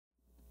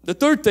The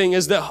third thing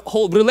is the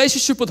whole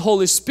relationship with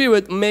Holy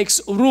Spirit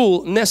makes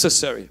rule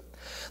necessary.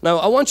 Now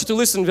I want you to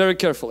listen very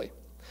carefully.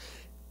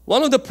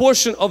 One of the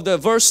portion of the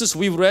verses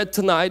we read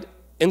tonight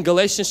in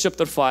Galatians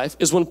chapter 5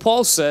 is when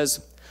Paul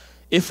says,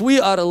 if we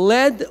are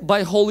led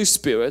by Holy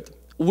Spirit,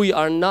 we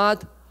are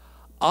not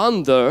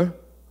under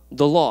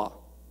the law.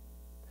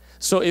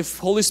 So if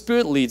Holy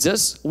Spirit leads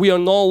us, we are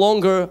no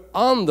longer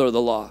under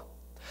the law.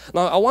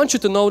 Now I want you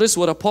to notice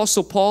what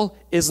Apostle Paul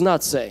is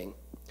not saying.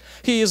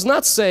 He is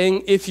not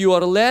saying if you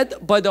are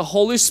led by the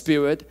Holy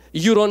Spirit,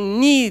 you don't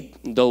need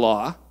the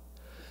law,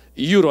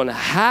 you don't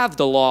have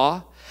the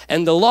law,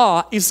 and the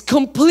law is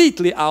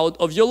completely out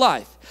of your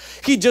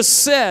life. He just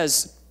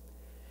says,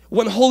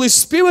 when Holy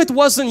Spirit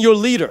wasn't your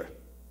leader,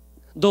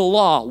 the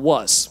law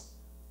was.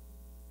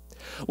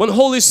 When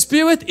Holy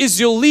Spirit is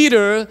your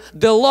leader,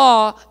 the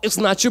law is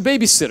not your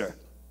babysitter.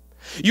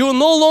 You're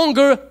no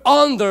longer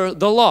under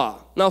the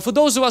law. Now for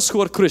those of us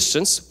who are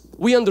Christians,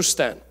 we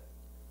understand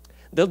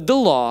that the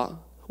law,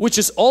 which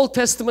is Old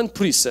Testament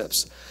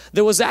precepts,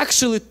 there was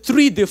actually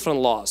 3 different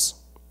laws.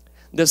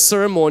 The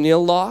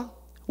ceremonial law,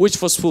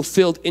 which was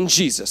fulfilled in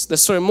Jesus. The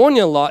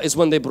ceremonial law is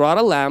when they brought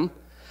a lamb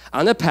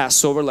on a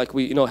Passover, like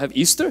we have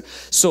Easter.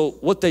 So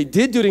what they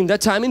did during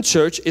that time in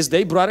church is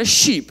they brought a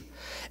sheep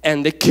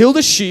and they killed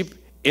a sheep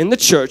in the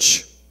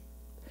church,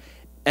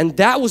 and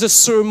that was a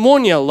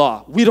ceremonial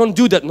law. We don't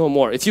do that no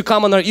more. If you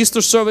come on our Easter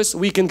service,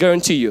 we can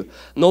guarantee you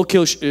no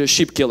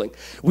sheep killing.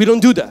 We don't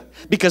do that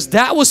because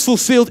that was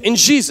fulfilled in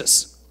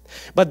Jesus.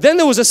 But then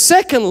there was a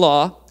second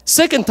law,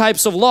 second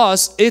types of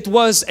laws. It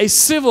was a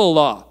civil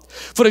law.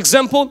 For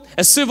example,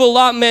 a civil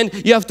law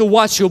meant you have to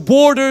watch your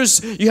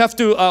borders, you have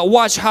to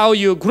watch how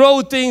you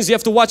grow things, you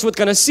have to watch what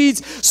kind of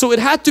seeds. So it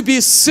had to be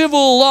a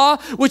civil law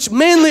which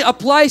mainly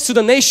applies to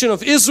the nation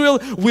of Israel.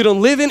 We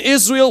don't live in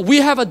Israel.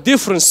 We have a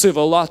different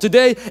civil law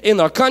today in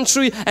our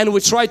country and we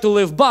try to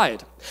live by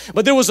it.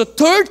 But there was a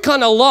third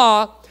kind of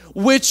law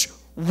which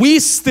we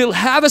still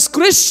have as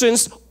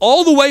Christians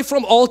all the way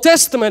from Old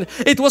Testament.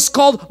 It was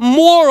called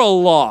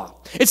moral law.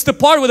 It's the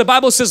part where the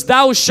Bible says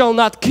thou shalt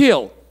not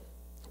kill.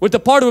 With the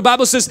part of the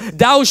Bible says,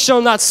 thou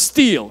shalt not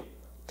steal.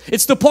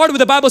 It's the part where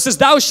the Bible says,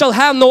 thou shalt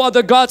have no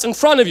other gods in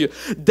front of you.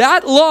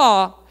 That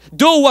law,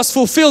 though was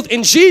fulfilled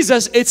in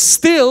Jesus, it's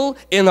still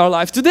in our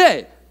life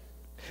today.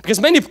 Because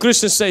many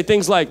Christians say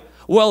things like,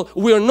 well,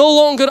 we are no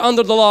longer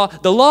under the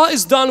law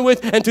is done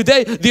with, and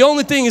today the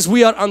only thing is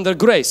we are under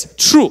grace.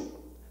 True,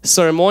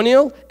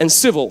 ceremonial and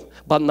civil,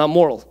 but not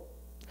moral.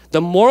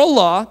 The moral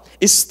law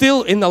is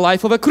still in the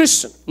life of a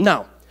Christian.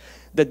 Now,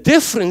 the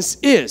difference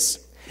is,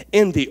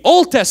 in the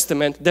Old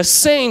Testament, the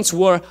saints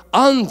were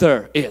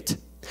under it.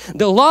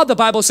 The law, the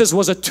Bible says,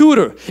 was a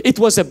tutor. It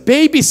was a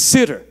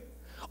babysitter.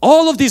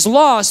 All of these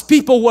laws,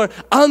 people were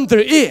under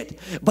it.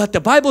 But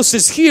the Bible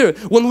says here,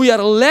 when we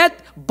are led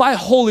by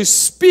Holy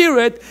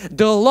Spirit,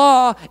 the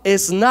law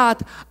is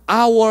not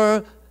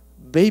our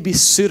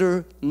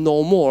babysitter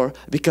no more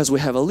because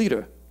we have a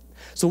leader.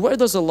 So where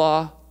does the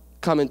law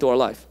come into our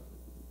life?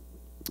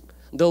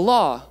 The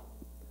law,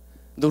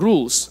 the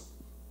rules,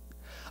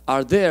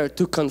 are there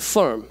to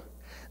confirm,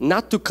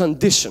 not to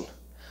condition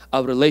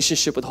our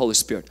relationship with Holy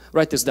Spirit.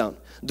 Write this down.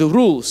 The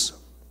rules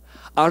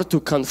are to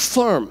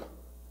confirm,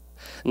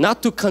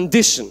 not to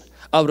condition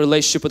our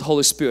relationship with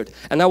Holy Spirit.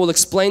 And I will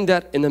explain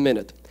that in a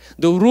minute.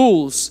 The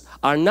rules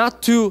are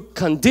not to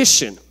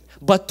condition,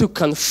 but to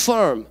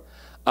confirm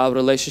our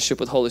relationship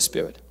with Holy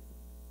Spirit.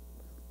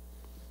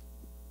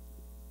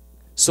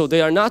 So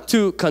they are not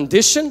to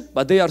condition,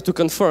 but they are to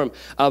confirm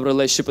our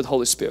relationship with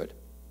Holy Spirit.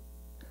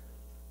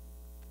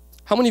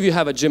 How many of you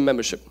have a gym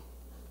membership?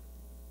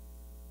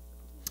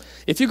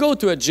 If you go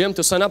to a gym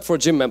to sign up for a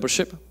gym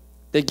membership,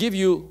 they give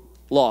you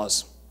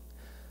laws.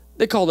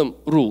 They call them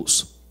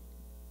rules.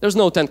 There's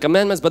no 10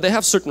 commandments, but they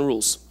have certain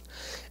rules.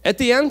 At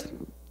the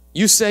end,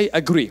 you say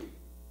agree.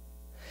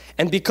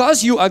 And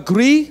because you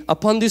agree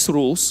upon these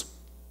rules,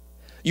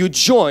 you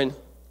join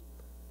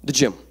the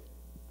gym.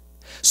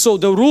 So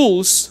the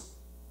rules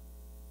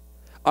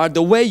are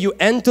the way you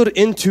enter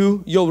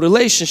into your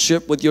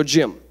relationship with your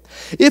gym.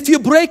 If you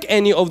break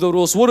any of the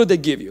rules, what do they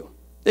give you?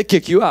 They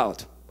kick you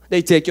out.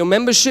 They take your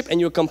membership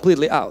and you're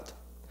completely out.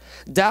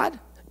 That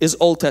is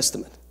Old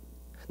Testament.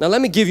 Now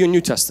let me give you a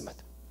New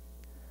Testament.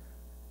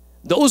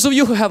 Those of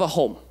you who have a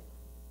home,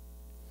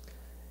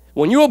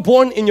 when you were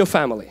born in your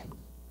family,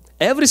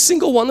 every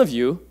single one of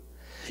you,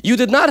 you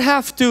did not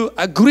have to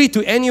agree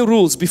to any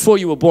rules before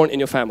you were born in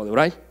your family,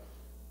 right?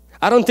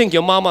 I don't think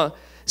your mama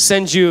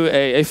sends you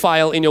a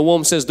file in your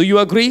womb, says, do you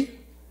agree?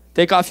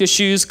 Take off your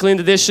shoes, clean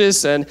the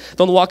dishes, and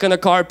don't walk on the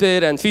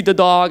carpet, and feed the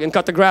dog, and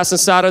cut the grass on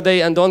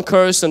Saturday, and don't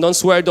curse, and don't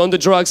swear, don't do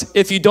drugs.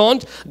 If you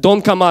don't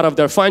come out of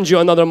there. Find you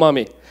another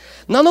mommy.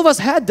 None of us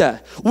had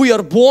that. We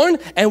are born,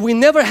 and we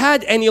never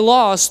had any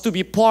laws to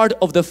be part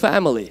of the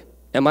family.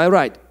 Am I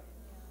right?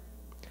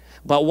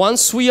 But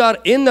once we are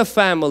in the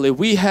family,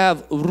 we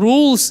have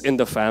rules in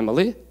the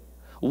family.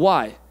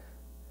 Why?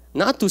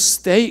 Not to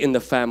stay in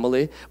the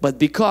family, but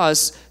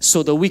because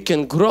so that we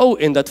can grow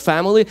in that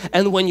family.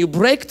 And when you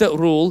break the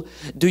rule,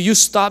 do you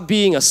stop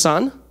being a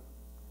son?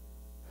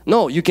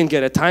 No, you can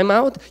get a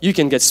timeout, you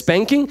can get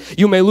spanking,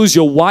 you may lose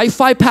your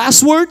Wi-Fi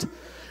password,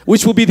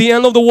 which will be the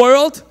end of the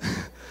world.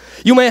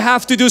 You may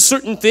have to do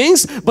certain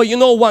things, but you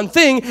know one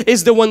thing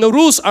is that when the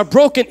rules are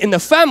broken in the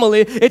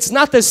family, it's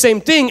not the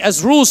same thing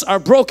as rules are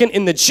broken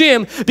in the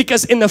gym,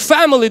 because in the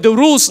family the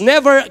rules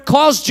never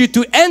caused you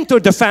to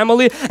enter the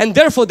family, and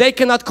therefore they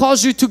cannot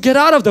cause you to get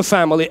out of the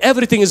family.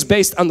 Everything is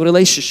based on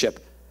relationship.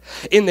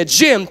 In the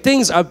gym,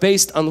 things are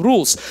based on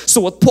rules. So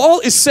what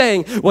Paul is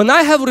saying, when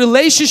I have a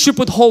relationship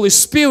with Holy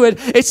Spirit,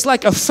 it's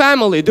like a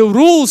family. The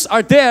rules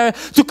are there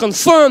to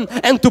confirm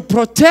and to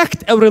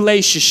protect a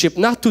relationship,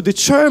 not to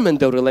determine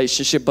the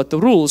relationship, but the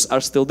rules are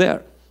still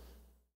there.